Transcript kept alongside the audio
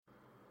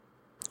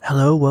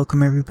Hello,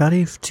 welcome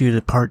everybody to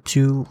the part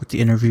 2 with the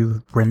interview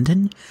with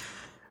Brenden.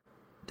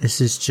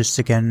 This is just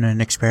again an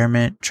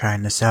experiment,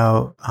 trying this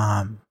out.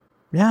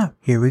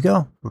 Here we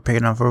go. We're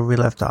picking up where we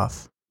left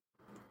off.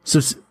 So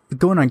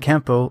going on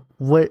Campo,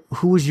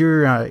 who was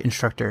your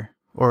instructor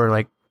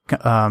or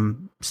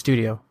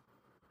studio?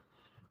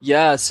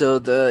 Yeah, so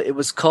it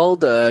was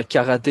called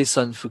Karate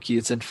Sanfuki.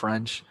 It's in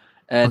French,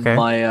 and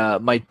Okay.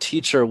 my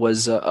teacher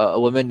was a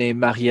woman named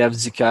Marie-Ève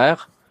Zicker.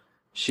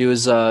 She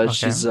was Okay.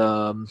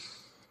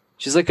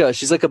 she's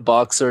like a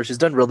boxer. She's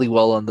done really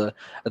well on the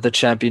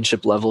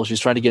championship level. She's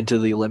trying to get into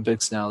the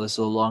Olympics now. This is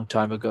a long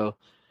time ago.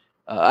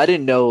 I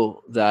didn't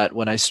know that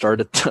when I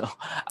started though.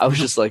 I was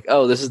just like,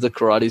 oh, this is the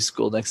karate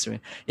school next to me.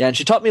 Yeah, and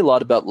she taught me a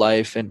lot about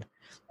life and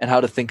how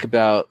to think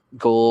about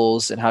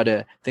goals and how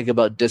to think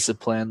about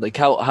discipline, like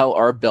how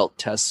our belt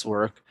tests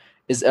work.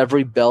 Is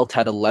every belt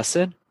had a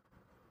lesson.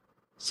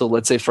 So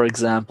let's say, for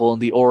example, in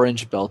the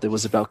orange belt, it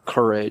was about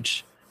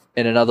courage.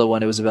 In another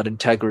one, it was about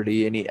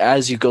integrity. And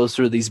as you go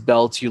through these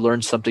belts, you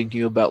learn something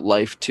new about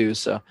life too.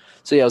 So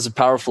yeah, it was a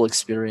powerful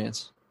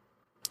experience.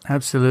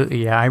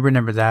 Absolutely. Yeah, I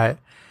remember that.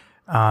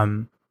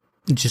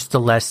 Just the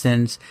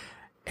lessons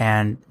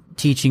and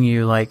teaching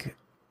you, like,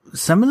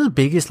 some of the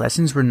biggest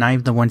lessons were not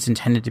even the ones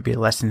intended to be a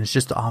lesson. It's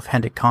just the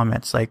offhanded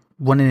comments. Like,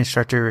 one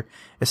instructor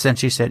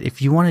essentially said,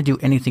 if you want to do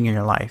anything in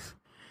your life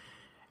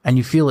and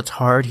you feel it's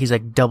hard, he's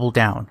like, double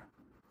down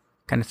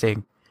kind of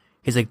thing.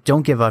 He's like,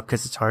 don't give up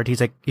because it's hard.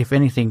 He's like, if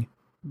anything,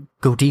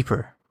 go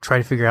deeper. Try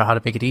to figure out how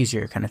to make it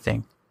easier kind of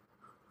thing.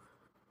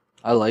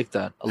 I like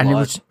that a And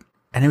lot.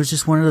 it was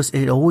just one of those,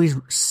 it always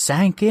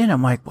sank in.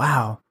 I'm like,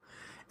 wow,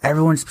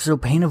 everyone's so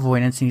pain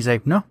avoidance. And he's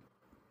like, no,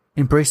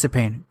 embrace the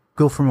pain.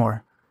 Go for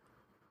more.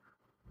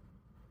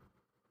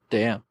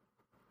 Damn.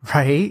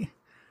 Right?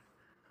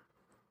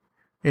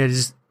 It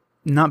is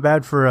not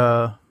bad for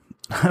a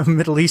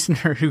Middle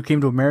Easterner who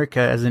came to America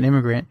as an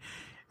immigrant.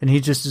 And he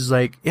just is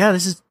like, yeah,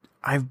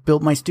 I've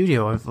built my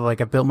studio. I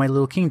built my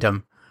little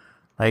kingdom.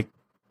 Like,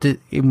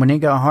 when it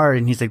got hard,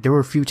 and he's like, there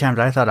were a few times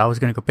I thought I was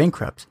going to go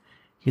bankrupt.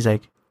 He's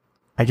like,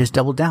 I just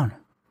doubled down.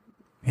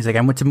 He's like,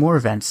 I went to more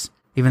events,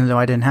 even though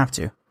I didn't have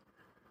to.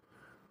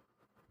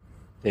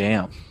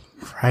 Damn.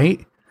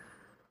 Right?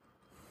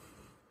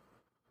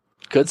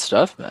 Good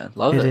stuff, man.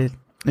 Love it.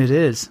 It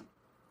is.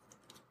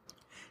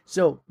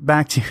 So,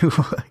 back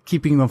to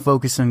keeping them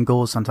focused on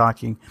goals on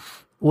talking.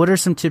 What are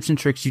some tips and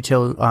tricks you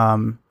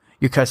tell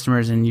your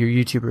customers and your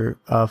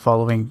YouTuber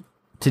following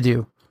to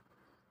do?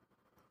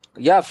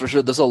 Yeah, for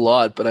sure. There's a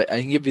lot, but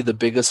I can give you the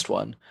biggest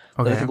one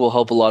that I Okay. think will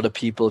help a lot of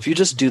people. If you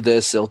just do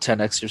this, it'll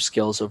 10x your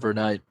skills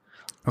overnight.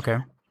 Okay.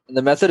 And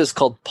the method is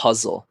called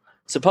puzzle.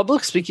 So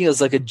public speaking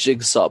is like a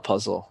jigsaw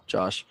puzzle,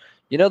 Josh.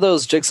 You know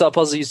those jigsaw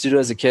puzzles you used to do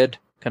as a kid?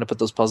 Kind of put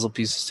those puzzle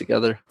pieces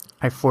together.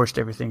 I forced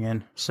everything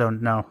in, so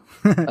no.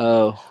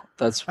 Oh,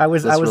 that's I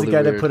was really the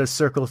guy that weird. put a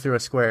circle through a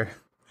square.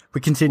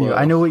 But continue.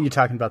 I Whoa. know what you're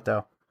talking about,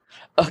 though.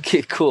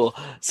 Okay, cool.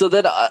 So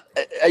then I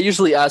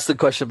usually ask the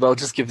question, but I'll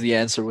just give the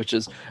answer, which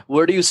is,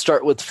 where do you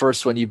start with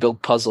first when you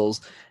build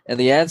puzzles? And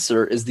the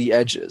answer is the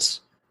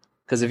edges.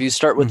 Because if you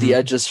start with the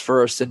edges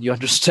first and you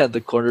understand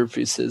the corner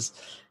pieces,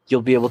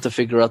 you'll be able to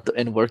figure out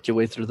and work your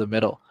way through the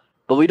middle.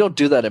 But we don't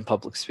do that in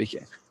public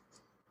speaking.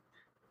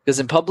 Because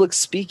in public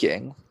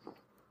speaking,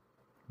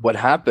 what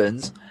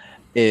happens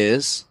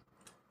is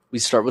we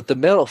start with the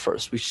middle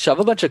first. We shove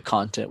a bunch of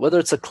content, whether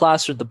it's a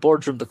classroom, the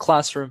boardroom, the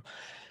classroom,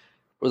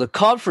 or the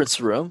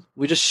conference room.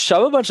 We just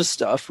shove a bunch of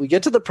stuff. We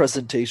get to the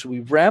presentation.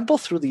 We ramble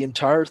through the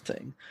entire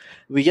thing.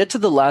 We get to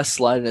the last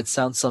slide, and it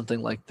sounds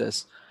something like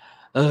this.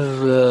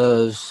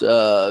 Yeah,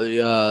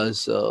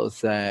 so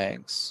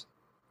thanks.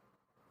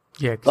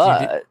 Yeah, because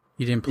But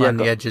you didn't yeah, plan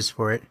the go. edges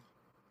for it.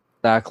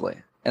 Exactly.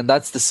 And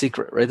that's the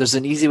secret, right? There's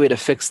an easy way to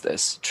fix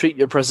this. Treat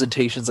your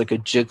presentations like a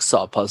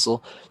jigsaw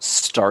puzzle.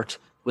 Start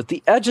with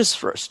the edges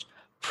first.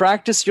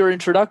 Practice your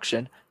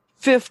introduction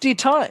 50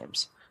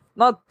 times.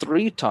 Not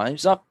 3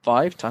 times, not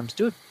 5 times.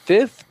 Do it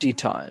 50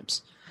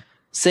 times.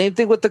 Same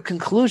thing with the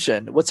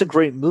conclusion. What's a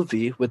great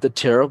movie with a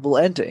terrible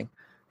ending?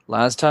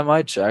 Last time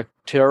I checked,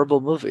 terrible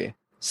movie.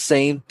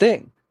 Same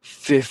thing,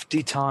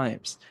 50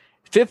 times.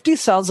 50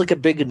 sounds like a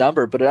big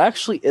number, but it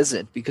actually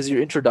isn't, because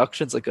your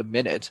introduction's like a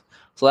minute.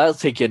 So that'll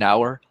take you an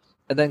hour.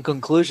 And then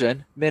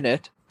conclusion,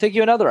 minute, take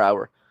you another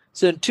hour.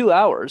 So in 2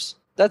 hours,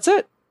 that's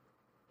it.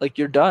 Like,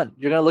 you're done.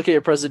 You're going to look at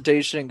your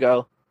presentation and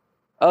go,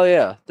 oh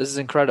yeah, this is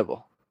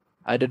incredible.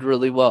 I did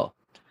really well.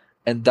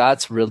 And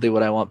that's really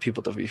what I want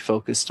people to be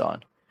focused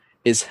on,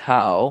 is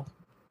how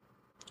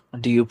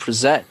do you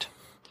present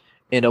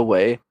in a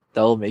way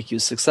that will make you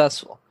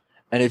successful.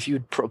 And if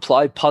you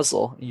apply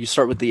puzzle, and you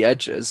start with the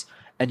edges,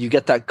 and you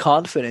get that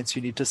confidence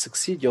you need to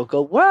succeed, you'll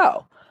go,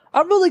 wow,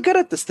 I'm really good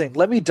at this thing.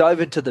 Let me dive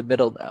into the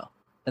middle now.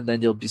 And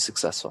then you'll be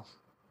successful.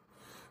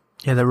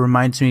 Yeah, that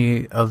reminds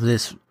me of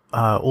this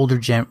older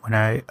gent when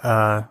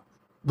I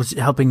was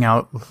helping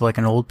out with like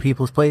an old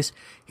people's place.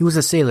 He was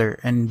a sailor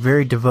and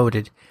very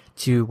devoted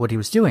to what he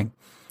was doing.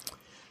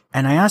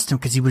 And I asked him,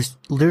 because he was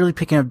literally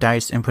picking up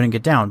dice and putting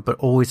it down, but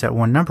always at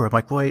one number. I'm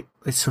like, well,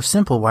 it's so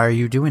simple. Why are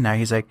you doing that?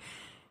 He's like,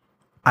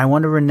 I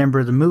want to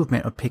remember the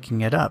movement of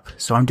picking it up.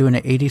 So I'm doing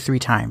it 83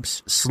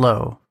 times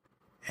slow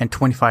and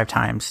 25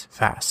 times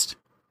fast.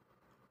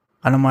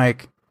 And I'm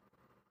like,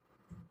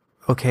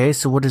 okay,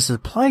 so what does it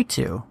apply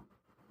to?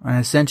 And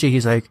essentially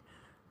he's like,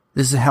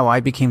 this is how I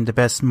became the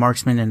best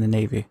marksman in the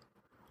Navy.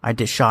 I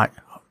did shot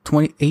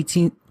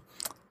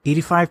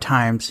 85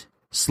 times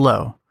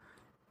slow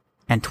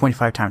and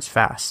 25 times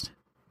fast.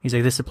 He's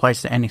like, this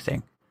applies to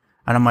anything.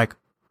 And I'm like,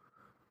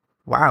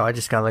 wow, I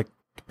just got like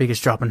the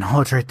biggest drop in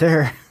knowledge right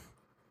there.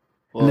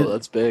 Whoa,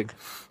 that's big.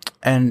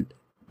 And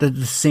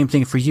the same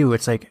thing for you.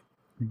 It's like,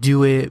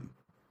 do it.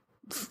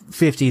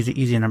 50 is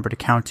the easy number to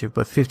count to,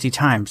 but 50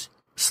 times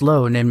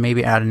slow, and then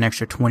maybe add an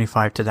extra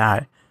 25 to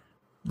that,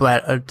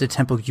 but at the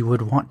tempo you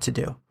would want to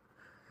do.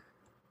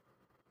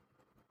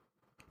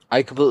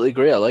 I completely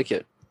agree. I like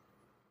it.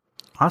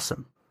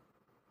 Awesome.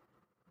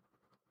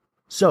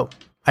 So,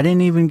 I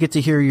didn't even get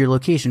to hear your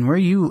location. Where are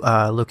you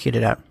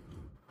located at?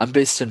 I'm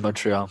based in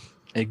Montreal,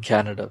 in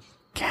Canada.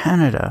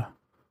 Canada.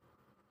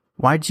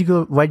 Why'd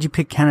you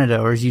pick Canada,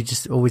 or have you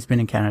just always been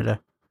in Canada?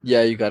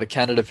 Yeah, you got it.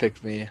 Canada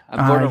picked me.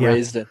 I'm born and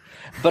raised in.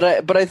 But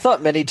I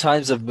thought many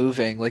times of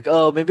moving, like,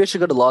 oh, maybe I should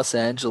go to Los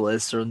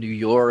Angeles or New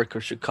York or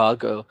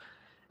Chicago.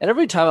 And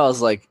every time I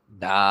was like,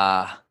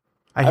 nah.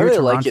 I hear really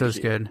Toronto's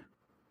like it. good.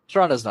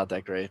 Toronto's not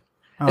that great.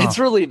 Oh.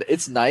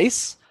 It's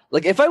nice.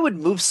 Like, if I would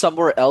move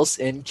somewhere else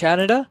in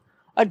Canada,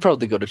 I'd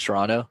probably go to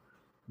Toronto.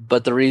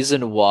 But the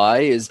reason why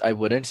is I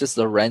wouldn't. Just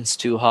the rent's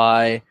too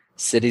high,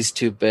 city's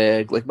too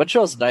big. Like,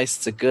 Montreal's nice.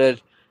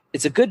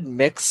 It's a good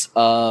mix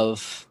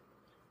of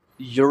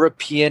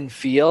European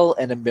feel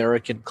and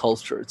American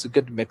culture. It's a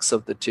good mix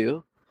of the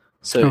two.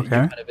 So you're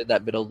kind of in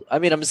that middle. I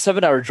mean, I'm a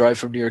 7-hour drive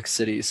from New York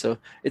City, so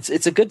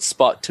it's a good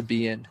spot to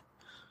be in.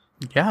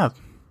 Yeah,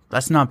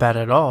 that's not bad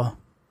at all.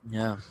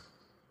 Yeah.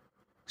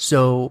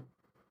 So,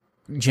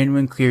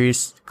 genuine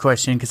curious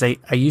question, because I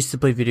used to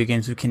play video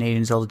games with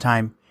Canadians all the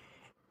time.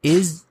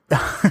 Is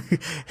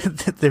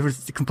there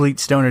was complete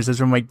stoners. That's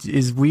where I'm like,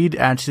 is weed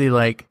actually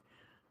like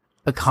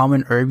a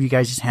common herb you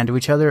guys just hand to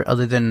each other,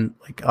 other than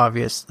like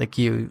obvious, like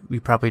we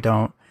probably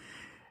don't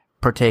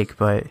partake,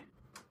 but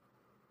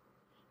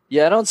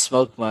yeah, I don't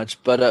smoke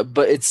much, but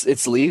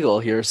it's legal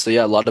here, so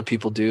yeah, a lot of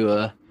people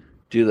do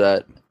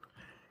that.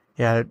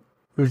 Yeah, it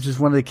was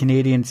just one of the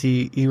Canadians.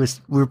 We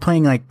were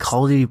playing like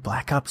Call of Duty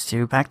Black Ops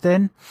 2 back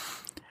then,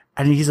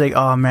 and he's like,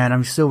 "Oh man,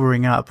 I'm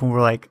sobering up," and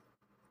we're like,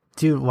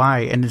 "Dude, why?"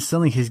 And then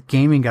suddenly his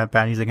gaming got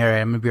bad. He's like, "All right,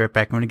 I'm gonna be right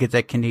back. I'm gonna get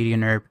that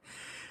Canadian herb."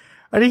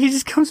 And then he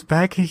just comes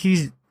back and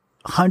he's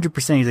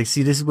 100%. He's like,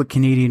 "See, this is what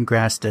Canadian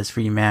grass does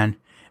for you, man.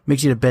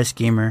 Makes you the best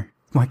gamer."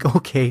 I'm like,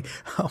 okay.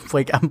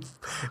 I'm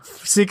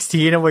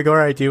 16. I'm like, all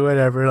right, dude,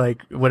 whatever.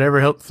 Like, whatever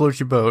help floats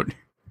your boat.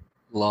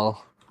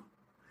 Lol.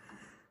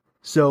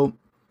 So,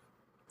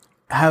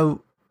 how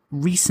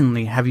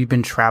recently have you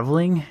been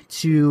traveling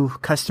to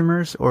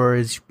customers, or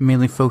is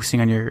mainly focusing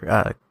on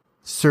your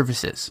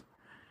services?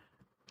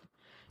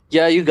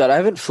 Yeah, you got it. I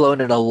haven't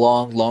flown in a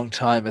long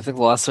time. I think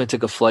the last time I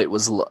took a flight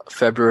was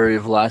February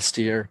of last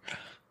year.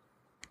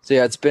 So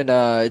yeah, it's been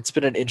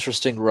an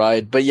interesting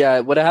ride. But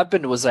yeah, what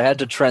happened was I had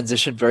to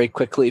transition very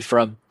quickly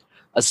from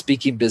a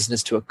speaking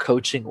business to a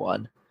coaching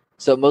one.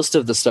 So most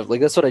of the stuff,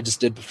 like that's what I just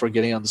did before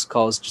getting on this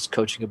call, is just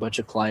coaching a bunch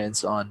of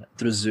clients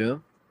through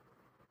Zoom.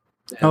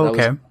 And okay.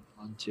 That was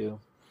fun too.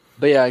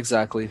 But yeah,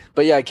 exactly.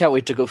 But yeah, I can't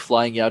wait to go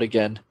flying out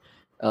again.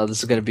 This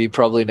is going to be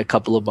probably in a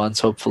couple of months,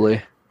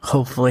 hopefully.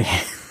 Hopefully.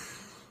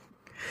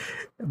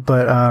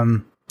 But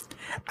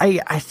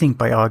I think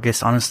by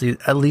August, honestly,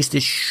 at least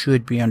it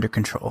should be under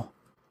control.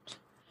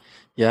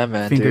 Yeah,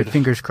 man. Dude.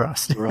 Fingers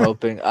crossed. We're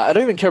hoping. I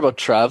don't even care about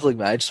traveling,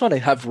 man. I just want to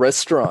have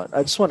restaurant.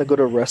 I just want to go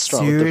to a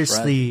restaurant.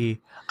 Seriously,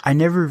 I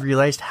never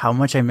realized how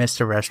much I missed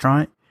a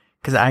restaurant,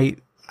 because I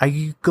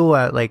go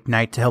out like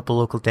night to help a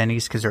local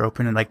Denny's because they're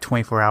open in like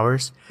 24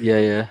 hours.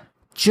 Yeah.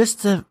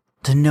 Just to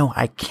know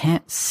I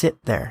can't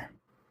sit there,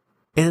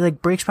 it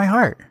like breaks my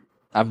heart.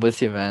 I'm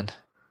with you, man.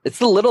 It's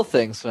the little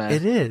things, man.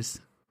 It is.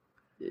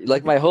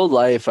 Like my whole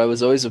life, I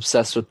was always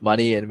obsessed with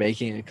money and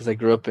making it because I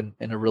grew up in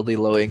a really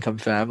low income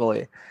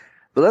family.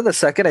 But then the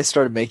second I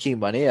started making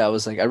money, I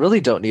was like, I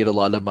really don't need a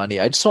lot of money.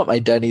 I just want my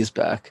Denny's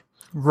back.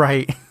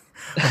 Right.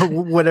 Or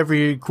whatever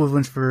your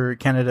equivalent for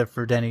Canada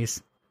for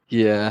Denny's.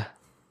 Yeah.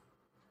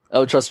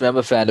 Oh, trust me, I'm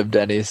a fan of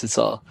Denny's. It's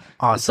all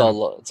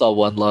awesome. It's all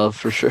one love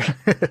for sure.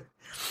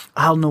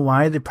 I don't know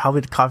why. The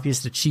coffee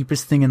is the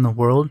cheapest thing in the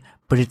world,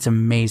 but it's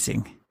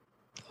amazing.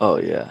 Oh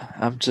yeah.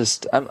 I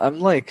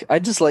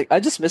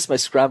just miss my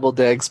scrambled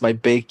eggs, my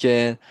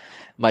bacon,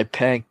 my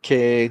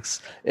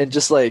pancakes, and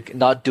just like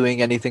not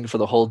doing anything for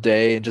the whole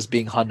day and just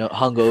being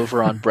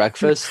hungover on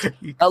breakfast.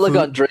 Not like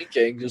on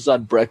drinking, just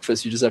on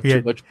breakfast. You just have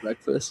too much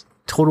breakfast.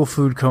 Total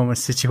food coma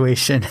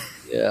situation.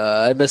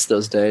 Yeah, I miss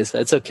those days.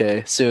 It's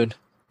okay. Soon.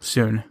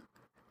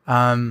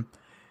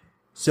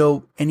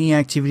 So any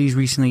activities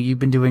recently you've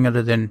been doing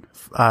other than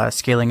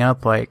scaling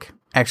up, like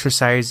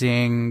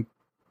exercising,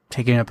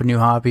 taking up a new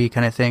hobby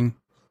kind of thing?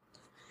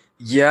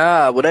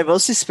 Yeah, what I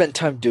mostly spend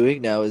time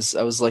doing now is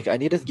I was like, I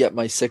need to get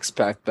my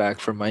 6-pack back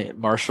from my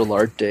martial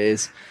art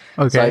days.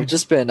 Okay. So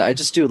I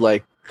just do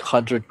like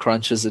 100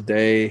 crunches a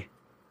day.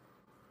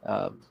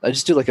 I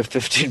just do like a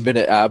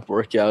 15-minute ab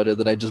workout, and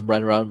then I just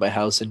run around my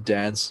house and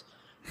dance.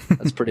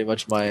 That's pretty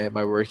much my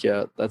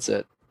workout. That's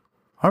it.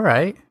 All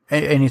right.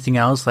 Anything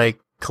else like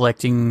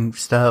collecting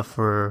stuff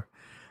or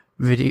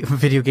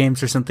video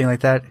games or something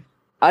like that?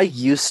 I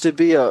used to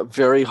be a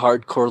very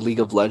hardcore League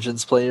of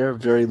Legends player a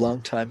very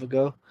long time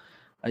ago.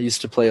 I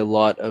used to play a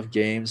lot of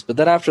games, but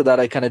then after that,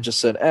 I kind of just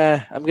said,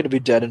 I'm going to be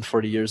dead in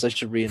 40 years. I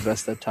should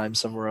reinvest that time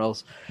somewhere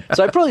else.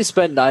 So I probably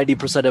spent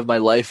 90% of my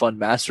life on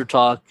Master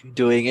Talk,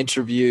 doing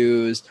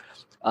interviews,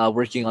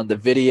 working on the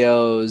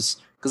videos,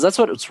 because that's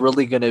what's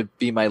really going to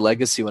be my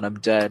legacy when I'm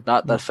dead.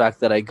 Not the fact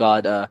that I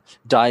got a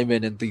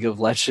diamond in League of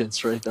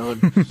Legends, right? That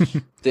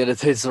would, it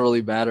doesn't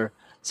really matter.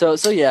 So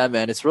yeah,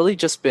 man, it's really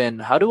just been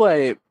how do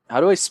I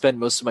spend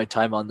most of my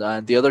time on that?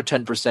 And the other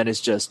 10% is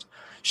just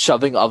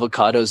shoving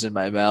avocados in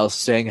my mouth,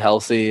 staying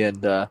healthy,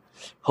 and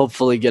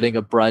hopefully getting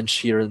a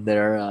brunch here and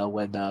there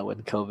when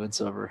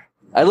COVID's over.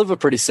 I live a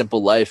pretty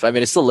simple life. I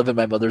mean, I still live in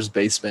my mother's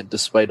basement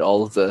despite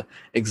all of the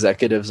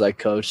executives I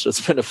coach. So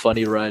it's been a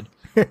funny ride.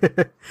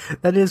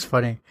 That is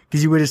funny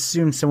because you would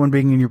assume someone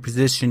being in your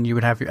position, you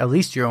would have at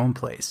least your own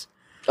place.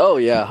 Oh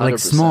yeah, 100%. Like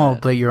small,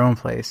 but your own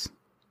place.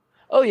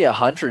 Oh yeah,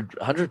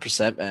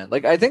 100%, man.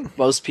 Like I think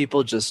most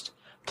people just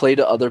play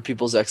to other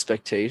people's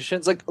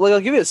expectations. Like I'll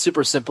give you a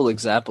super simple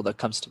example that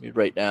comes to me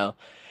right now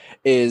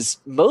is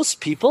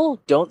most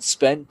people don't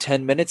spend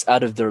 10 minutes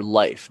out of their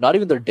life, not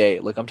even their day,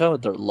 like I'm talking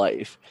about their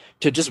life,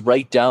 to just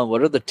write down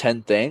what are the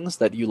 10 things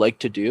that you like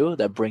to do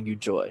that bring you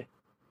joy.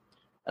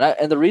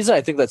 And the reason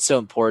I think that's so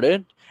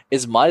important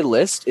is my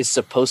list is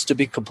supposed to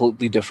be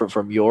completely different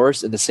from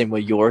yours in the same way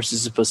yours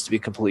is supposed to be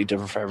completely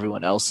different from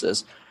everyone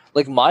else's.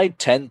 Like my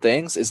 10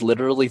 things is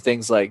literally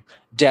things like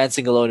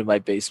dancing alone in my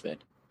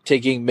basement,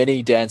 taking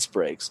mini dance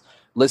breaks,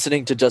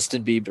 listening to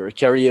Justin Bieber,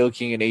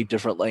 karaokeing in 8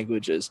 different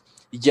languages,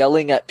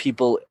 yelling at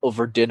people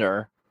over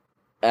dinner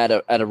at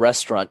a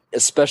restaurant,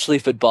 especially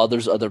if it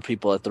bothers other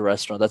people at the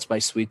restaurant. That's my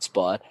sweet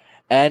spot.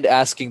 And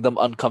asking them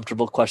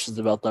uncomfortable questions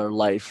about their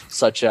life,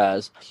 such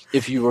as,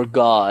 if you were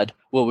God,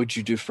 what would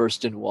you do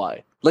first and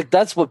why? Like,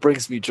 that's what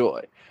brings me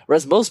joy.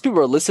 Whereas most people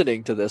are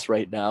listening to this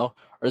right now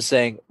are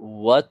saying,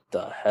 what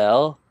the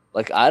hell?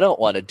 Like, I don't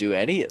want to do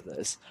any of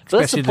this.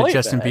 But Especially the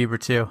Justin Bieber,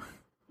 too.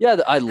 Yeah,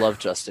 I love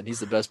Justin.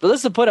 He's the best. But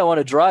that's the point I want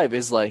to drive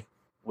is like,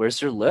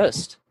 where's your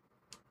list?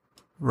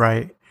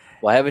 Right.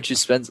 Why haven't you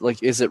spent,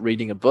 like, is it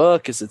reading a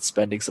book? Is it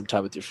spending some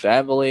time with your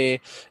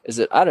family? Is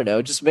it, I don't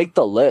know, just make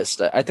the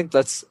list. I think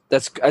I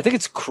think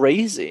it's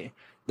crazy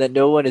that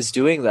no one is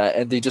doing that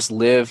and they just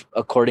live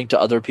according to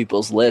other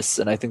people's lists.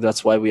 And I think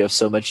that's why we have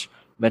so much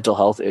mental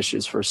health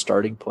issues for a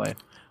starting point.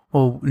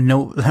 Well,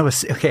 no, that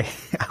was, okay.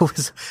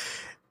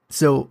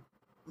 So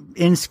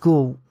in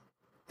school,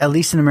 at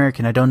least in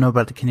American, I don't know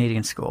about the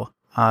Canadian school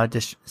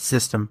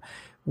system,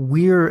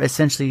 we're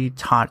essentially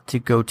taught to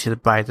go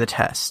by the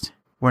test.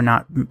 We're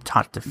not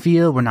taught to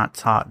feel. We're not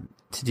taught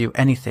to do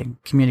anything,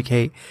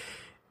 communicate.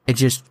 It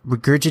just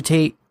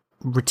retain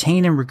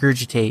and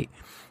regurgitate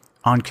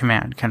on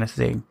command kind of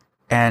thing.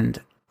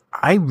 And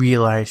I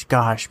realized,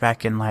 gosh,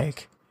 back in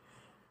like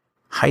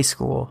high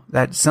school,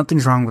 that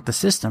something's wrong with the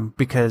system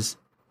because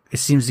it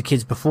seems the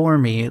kids before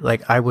me,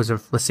 like I was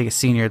let's say a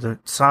senior, the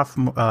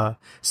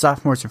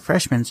sophomores and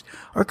freshmen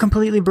are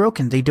completely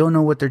broken. They don't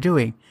know what they're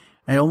doing.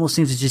 And it almost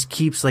seems it just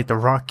keeps like the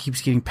rock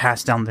keeps getting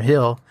passed down the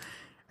hill.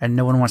 And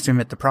no one wants to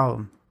admit the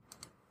problem.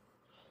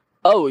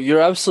 Oh,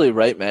 you're absolutely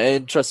right, man.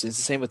 Interesting. It's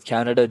the same with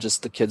Canada,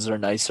 just the kids are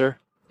nicer.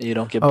 You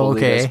don't get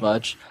bullied as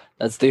much.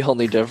 That's the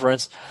only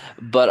difference.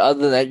 But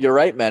other than that, you're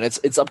right, man.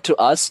 It's up to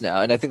us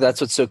now. And I think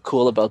that's what's so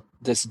cool about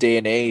this day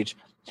and age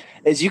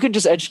is you can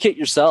just educate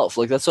yourself.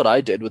 Like that's what I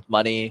did with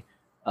money,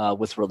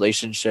 with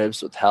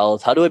relationships, with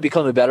health. How do I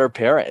become a better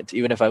parent,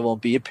 even if I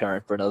won't be a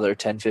parent for another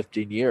 10,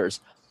 15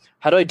 years?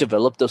 How do I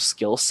develop those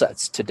skill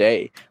sets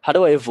today? How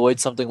do I avoid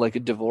something like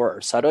a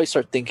divorce? How do I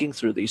start thinking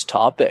through these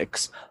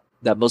topics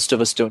that most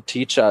of us don't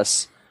teach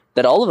us,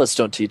 that all of us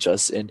don't teach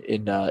us in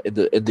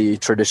the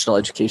traditional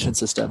education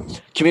system?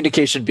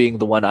 Communication being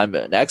the one I'm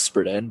an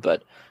expert in,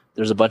 but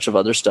there's a bunch of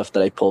other stuff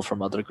that I pull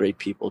from other great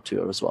people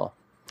too as well.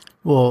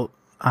 Well,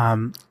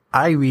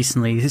 I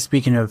recently,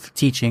 speaking of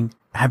teaching,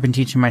 have been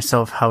teaching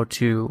myself how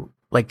to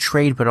like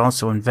trade, but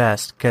also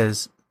invest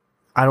because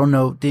I don't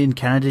know. In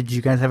Canada, did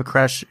you guys have a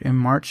crash in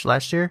March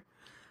last year?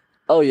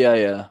 Oh,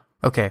 yeah.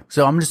 Okay,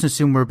 so I'm just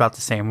assuming we're about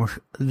the same.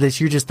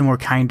 You're just the more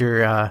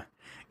kinder,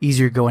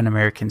 easier going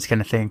Americans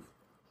kind of thing.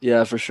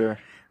 Yeah, for sure.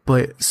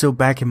 But so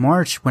back in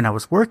March when I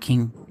was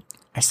working,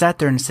 I sat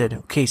there and said,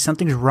 okay,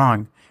 something's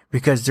wrong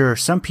because there are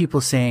some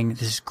people saying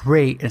this is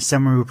great and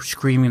some are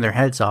screaming their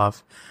heads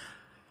off.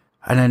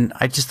 And then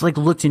I just like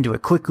looked into a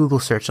quick Google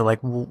search of like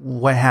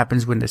what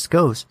happens when this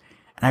goes.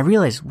 And I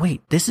realized,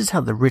 wait, this is how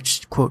the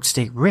rich, quote,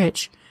 stay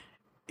rich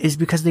is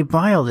because they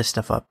buy all this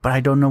stuff up, but I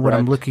don't know what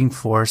I'm looking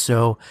for.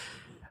 So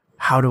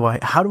how do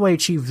I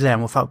achieve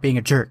them without being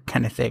a jerk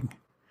kind of thing?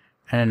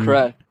 And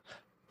correct.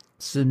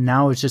 So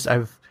now it's just,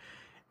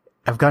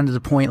 I've gotten to the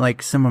point,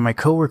 like, some of my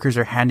coworkers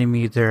are handing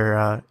me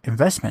their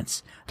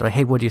investments. They're like,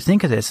 hey, what do you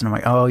think of this? And I'm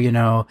like,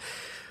 oh,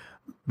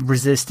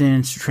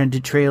 resistance,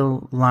 trended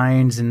trail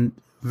lines, and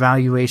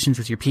valuations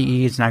with your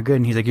PE is not good.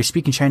 And he's like, you're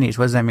speaking Chinese.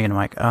 What does that mean? I'm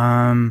like,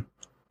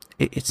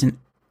 it's an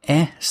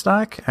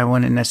stock. I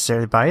wouldn't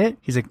necessarily buy it.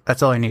 He's like,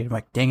 that's all I need. I'm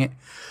like, dang it.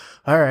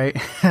 All right.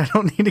 I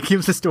don't need to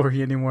give the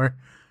story anymore.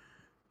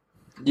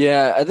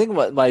 Yeah, I think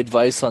my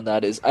advice on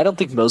that is I don't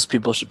think most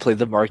people should play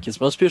the markets.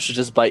 Most people should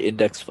just buy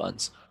index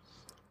funds.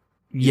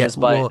 Yes,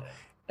 well,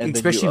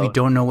 especially if you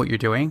don't know what you're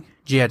doing.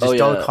 Yeah, just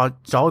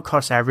dollar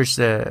cost average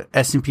the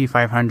S&P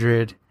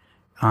 500,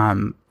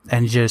 and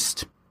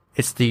just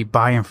it's the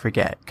buy and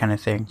forget kind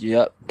of thing.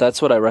 Yep, that's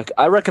what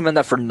I recommend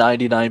that for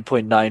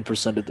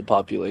 99.9% of the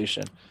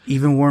population.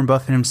 Even Warren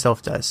Buffett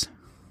himself does.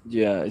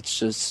 Yeah,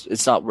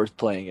 it's not worth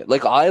playing it.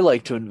 Like, I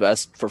like to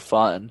invest for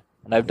fun,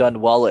 and I've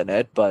done well in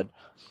it, but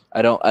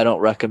I don't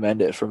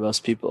recommend it for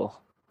most people.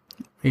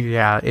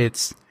 Yeah,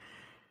 it's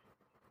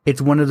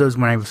one of those,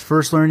 when I was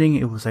first learning,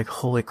 it was like,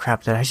 holy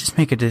crap, did I just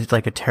make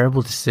a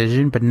terrible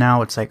decision? But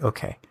now it's like,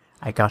 okay,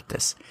 I got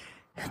this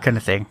kind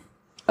of thing.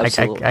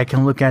 Absolutely. I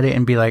can look at it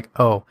and be like,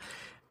 oh,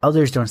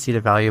 others don't see the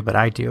value, but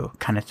I do,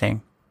 kind of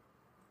thing.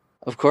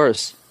 Of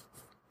course.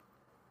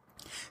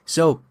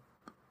 So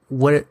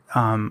what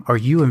are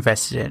you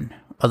invested in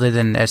other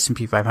than the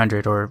S&P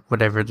 500 or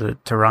whatever the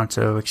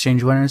Toronto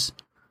Exchange one is?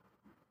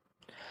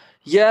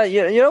 Yeah,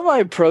 my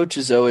approach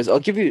is always I'll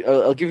give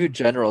you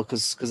general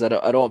because I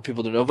don't want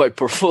people to know my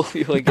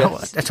portfolio. I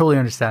guess No, I totally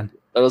understand.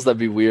 Otherwise, that'd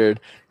be weird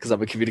because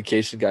I'm a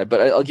communication guy.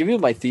 But I'll give you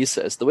my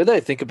thesis. The way that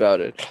I think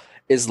about it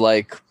is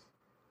like,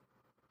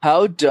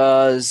 what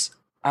are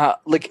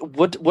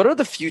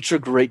the future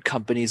great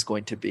companies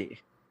going to be?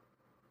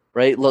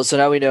 Right. So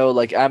now we know,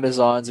 like,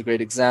 Amazon's a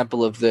great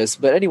example of this,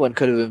 but anyone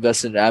could have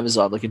invested in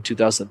Amazon like in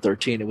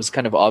 2013. It was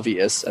kind of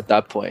obvious at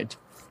that point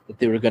that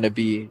they were going to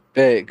be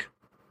big.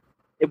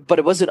 But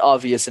it wasn't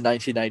obvious in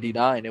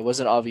 1999. It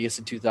wasn't obvious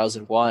in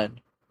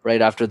 2001,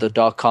 right after the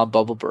dot-com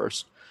bubble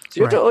burst. So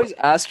you have to always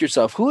ask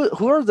yourself,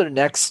 who are the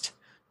next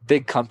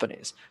big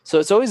companies? So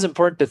it's always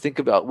important to think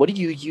about, what do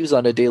you use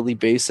on a daily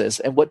basis,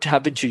 and what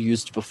haven't you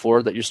used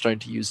before that you're starting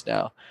to use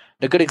now?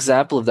 And a good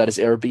example of that is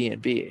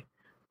Airbnb,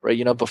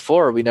 right?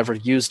 Before we never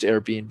used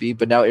Airbnb,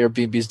 but now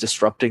Airbnb is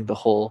disrupting the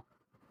whole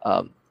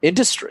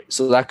industry.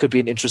 So that could be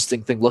an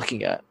interesting thing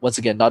looking at. Once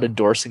again, not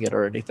endorsing it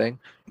or anything,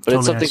 but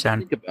it's something to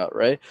think about,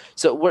 right?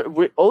 So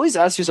we always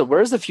ask yourself, where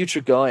is the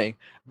future going?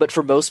 But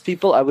for most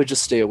people, I would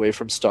just stay away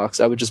from stocks.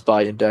 I would just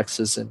buy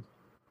indexes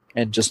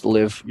and just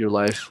live your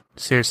life.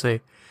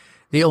 Seriously.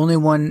 The only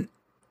one,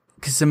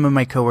 because some of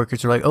my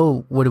coworkers are like,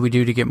 oh, what do we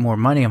do to get more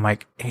money? I'm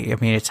like, hey, I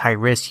mean, it's high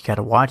risk. You got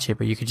to watch it,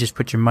 but you could just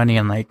put your money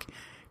in like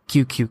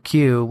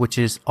QQQ, which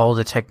is all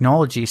the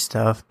technology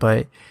stuff.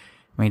 But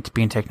I mean, to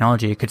be in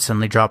technology, it could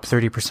suddenly drop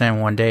 30% in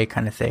one day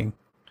kind of thing.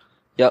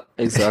 Yep,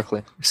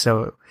 exactly.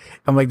 So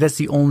I'm like, that's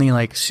the only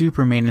like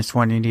super maintenance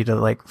one you need to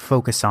like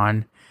focus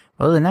on.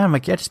 Other than that, I'm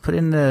like, yeah, just put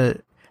in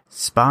the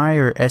SPY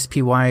or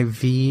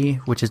SPYV,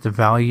 which is the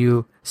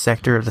value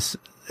sector of the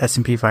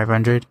S&P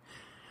 500.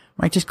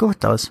 I might just go with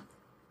those.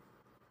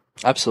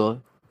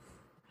 Absolutely.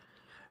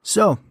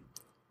 So,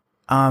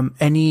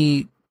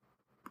 any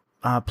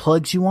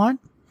plugs you want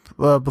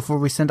before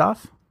we send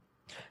off?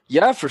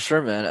 Yeah, for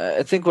sure, man.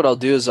 I think what I'll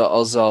do is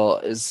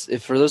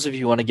if for those of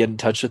you who want to get in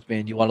touch with me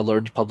and you want to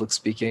learn public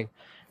speaking,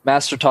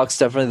 Master Talk's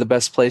definitely the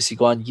best place. You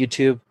go on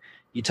YouTube,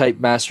 you type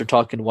Master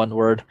Talk in one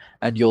word,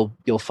 and you'll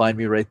find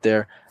me right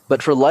there.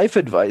 But for life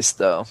advice,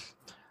 though,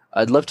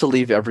 I'd love to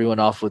leave everyone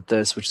off with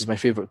this, which is my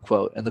favorite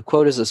quote. And the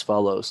quote is as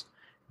follows: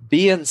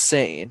 be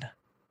insane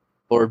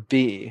or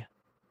be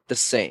the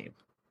same.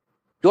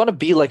 If you want to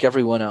be like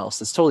everyone else,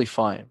 that's totally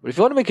fine. But if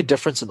you want to make a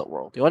difference in the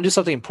world, you want to do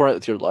something important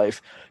with your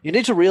life, you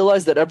need to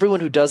realize that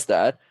everyone who does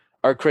that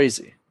are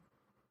crazy.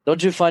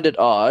 Don't you find it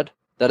odd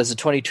that as a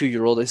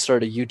 22-year-old, I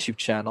started a YouTube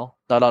channel,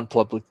 not on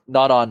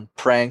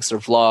pranks or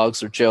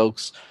vlogs or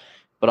jokes,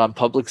 but on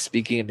public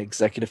speaking and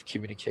executive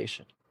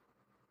communication?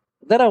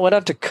 Then I went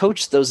on to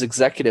coach those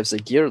executives a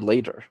year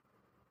later.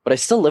 But I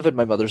still live in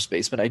my mother's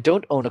basement. I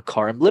don't own a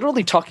car. I'm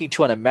literally talking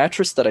to you on a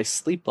mattress that I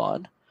sleep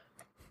on.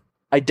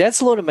 I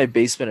dance alone in my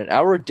basement an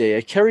hour a day.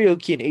 I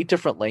karaoke in 8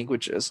 different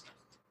languages.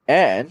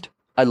 And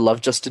I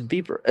love Justin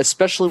Bieber,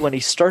 especially when he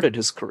started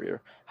his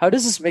career. How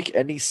does this make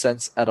any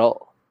sense at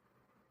all?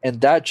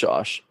 And that,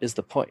 Josh, is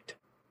the point.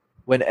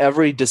 When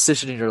every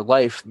decision in your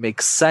life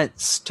makes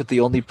sense to the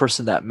only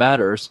person that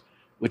matters,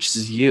 which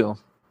is you,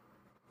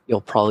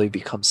 you'll probably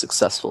become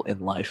successful in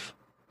life.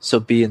 So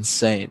be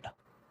insane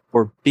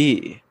or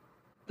be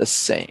the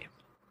same.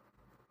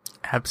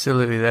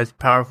 Absolutely. That's a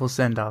powerful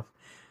send-off.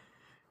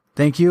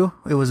 Thank you.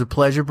 It was a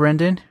pleasure,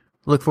 Brenden.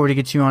 Look forward to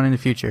get you on in the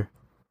future.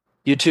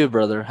 You too,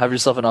 brother. Have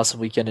yourself an awesome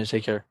weekend and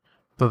take care.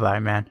 Bye-bye,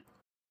 man.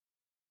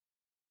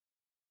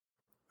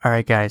 All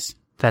right, guys.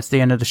 That's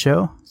the end of the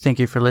show. Thank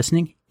you for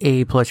listening.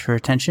 A+ for your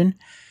attention.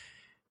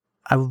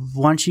 I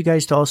want you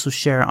guys to also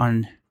share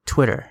on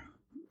Twitter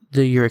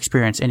your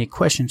experience, any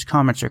questions,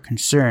 comments, or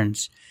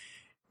concerns.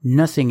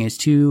 Nothing is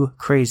too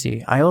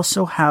crazy. I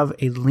also have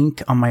a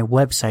link on my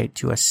website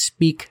to a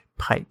speak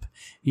pipe.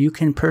 You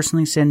can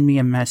personally send me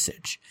a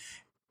message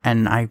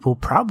and I will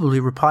probably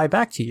reply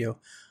back to you.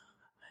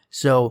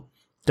 So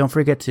don't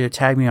forget to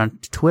tag me on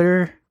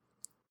Twitter,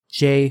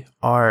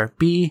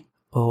 JRBOLTON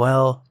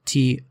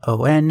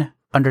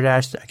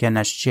 _. Again,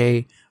 that's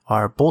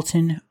JR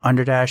Bolton _. I'm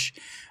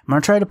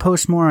going to try to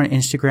post more on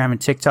Instagram and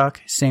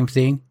TikTok. Same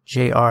thing,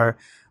 JR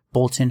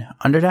Bolton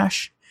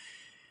 _.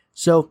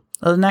 So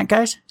other than that,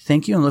 guys,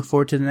 thank you and look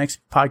forward to the next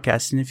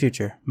podcast in the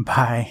future.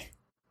 Bye.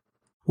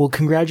 Well,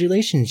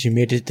 congratulations. You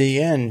made it to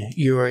the end.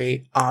 You're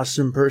an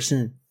awesome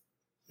person.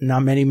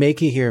 Not many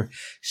make it here.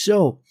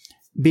 So,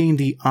 being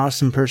the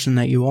awesome person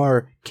that you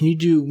are, can you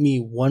do me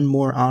one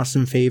more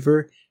awesome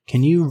favor?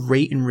 Can you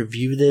rate and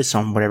review this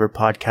on whatever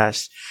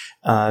podcast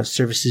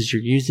services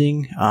you're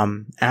using?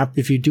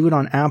 If you do it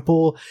on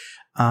Apple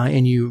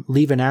and you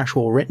leave an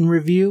actual written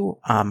review,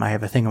 I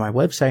have a thing on my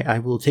website. I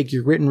will take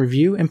your written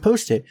review and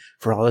post it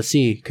for all to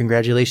see.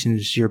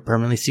 Congratulations, you're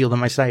permanently sealed on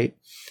my site.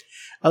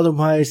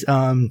 Otherwise,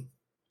 I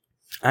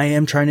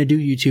am trying to do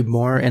YouTube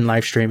more and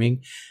live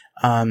streaming.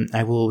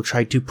 I will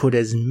try to put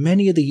as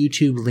many of the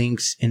YouTube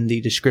links in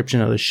the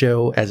description of the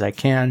show as I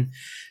can.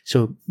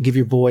 So give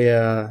your boy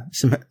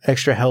some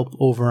extra help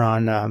over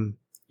on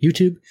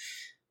YouTube.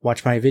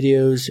 Watch my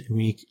videos.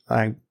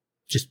 I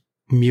just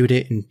mute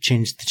it and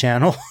change the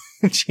channel,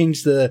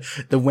 change the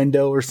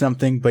window or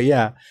something. But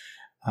yeah,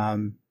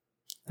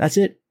 that's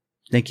it.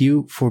 Thank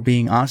you for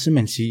being awesome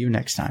and see you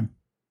next time.